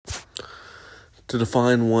To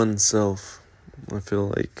define oneself, I feel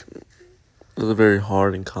like it's a very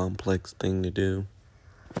hard and complex thing to do.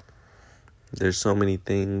 There's so many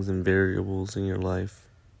things and variables in your life.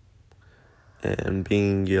 And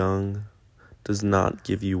being young does not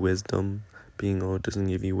give you wisdom. Being old doesn't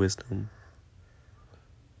give you wisdom.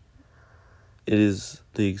 It is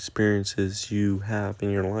the experiences you have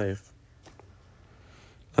in your life.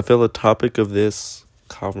 I feel the topic of this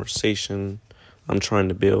conversation I'm trying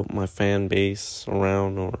to build my fan base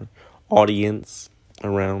around, or audience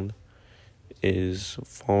around, is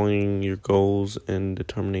following your goals and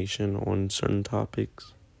determination on certain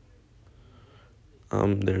topics.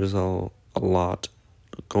 There's a lot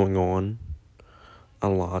going on, a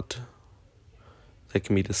lot that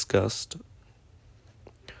can be discussed.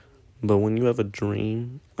 But when you have a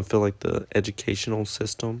dream, I feel like the educational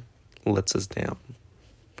system lets us down.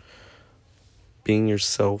 Being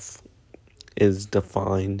yourself is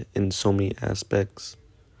defined in so many aspects,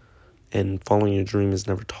 and following your dream is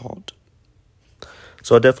never taught.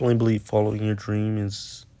 So I definitely believe following your dream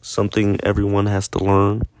is something everyone has to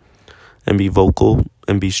learn and be vocal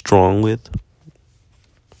and be strong with.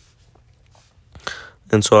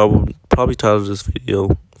 And so I would probably title this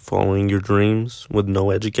video, Following Your Dreams with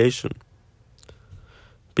No Education.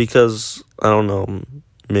 Because, I don't know,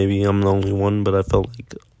 maybe I'm the only one, but I felt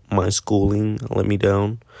like my schooling let me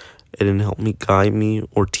down. It didn't help me, guide me,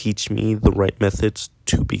 or teach me the right methods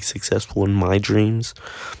to be successful in my dreams.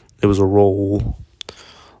 It was a role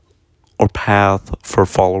or path for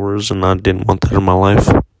followers, and I didn't want that in my life.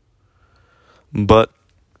 But,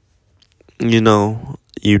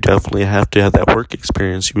 you definitely have to have that work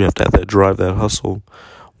experience. You have to have that drive, that hustle.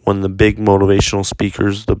 One of the big motivational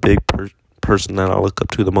speakers, the big person that I look up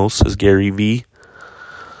to the most is Gary Vee.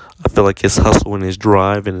 I feel like his hustle and his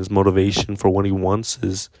drive and his motivation for what he wants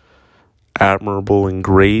is admirable and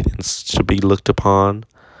great and should be looked upon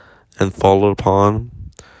and followed upon.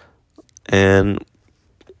 And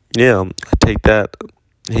I take that,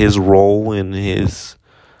 his role and his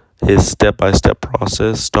step-by-step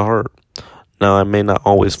process to heart. Now, I may not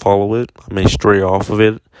always follow it. I may stray off of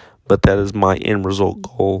it, but that is my end result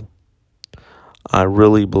goal. I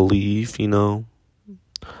really believe,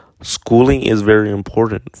 schooling is very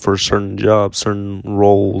important for certain jobs, certain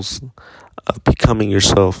roles of becoming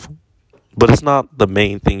yourself. But it's not the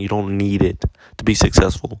main thing. You don't need it to be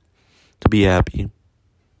successful, to be happy.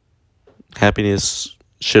 Happiness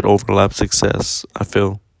should overlap success, I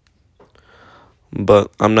feel.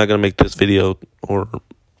 But I'm not going to make this video or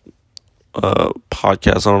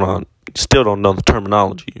podcast. Still don't know the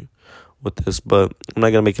terminology with this, but I'm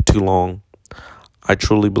not going to make it too long. I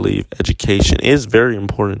truly believe education is very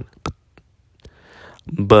important.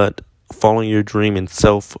 But following your dream and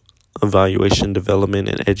self-evaluation, development,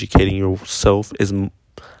 and educating yourself is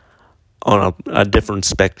on a different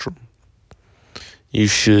spectrum. You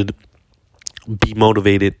should be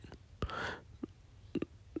motivated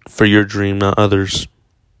for your dream, not others.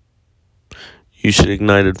 You should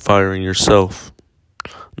ignite a fire in yourself,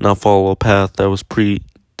 not follow a path that was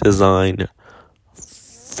pre-designed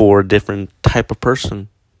for a different type of person.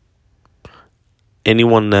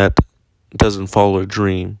 Anyone that doesn't follow a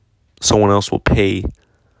dream, someone else will pay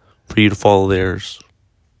for you to follow theirs.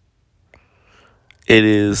 It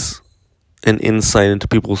is an insight into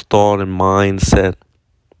people's thought and mindset.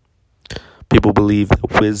 People believe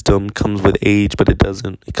that wisdom comes with age, but it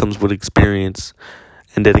doesn't. It comes with experience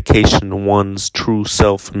and dedication to one's true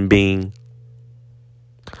self and being.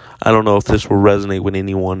 I don't know if this will resonate with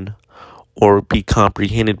anyone or be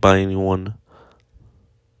comprehended by anyone.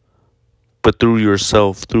 But through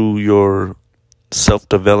yourself, through your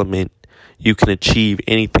self-development, you can achieve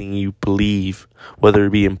anything you believe, whether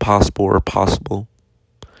it be impossible or possible.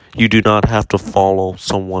 You do not have to follow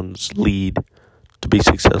someone's lead to be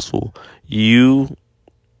successful. You,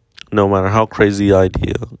 no matter how crazy the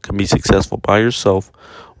idea, can be successful by yourself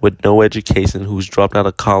with no education, who's dropped out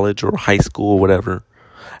of college or high school or whatever.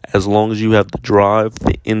 As long as you have the drive,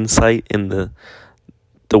 the insight, and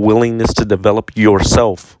the willingness to develop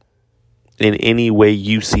yourself in any way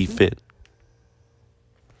you see fit.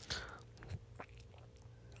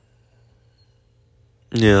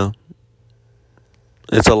 Yeah.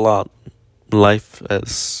 It's a lot. Life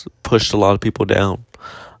has pushed a lot of people down.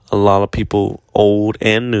 A lot of people, old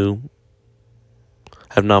and new,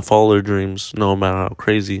 have not followed their dreams, no matter how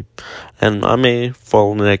crazy. And I may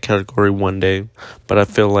fall into that category one day, but I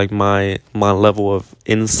feel like my level of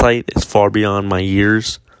insight is far beyond my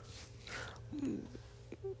years.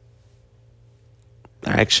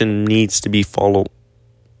 Action needs to be followed.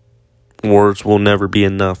 Words will never be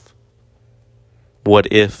enough.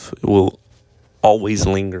 What if will always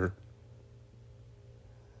linger.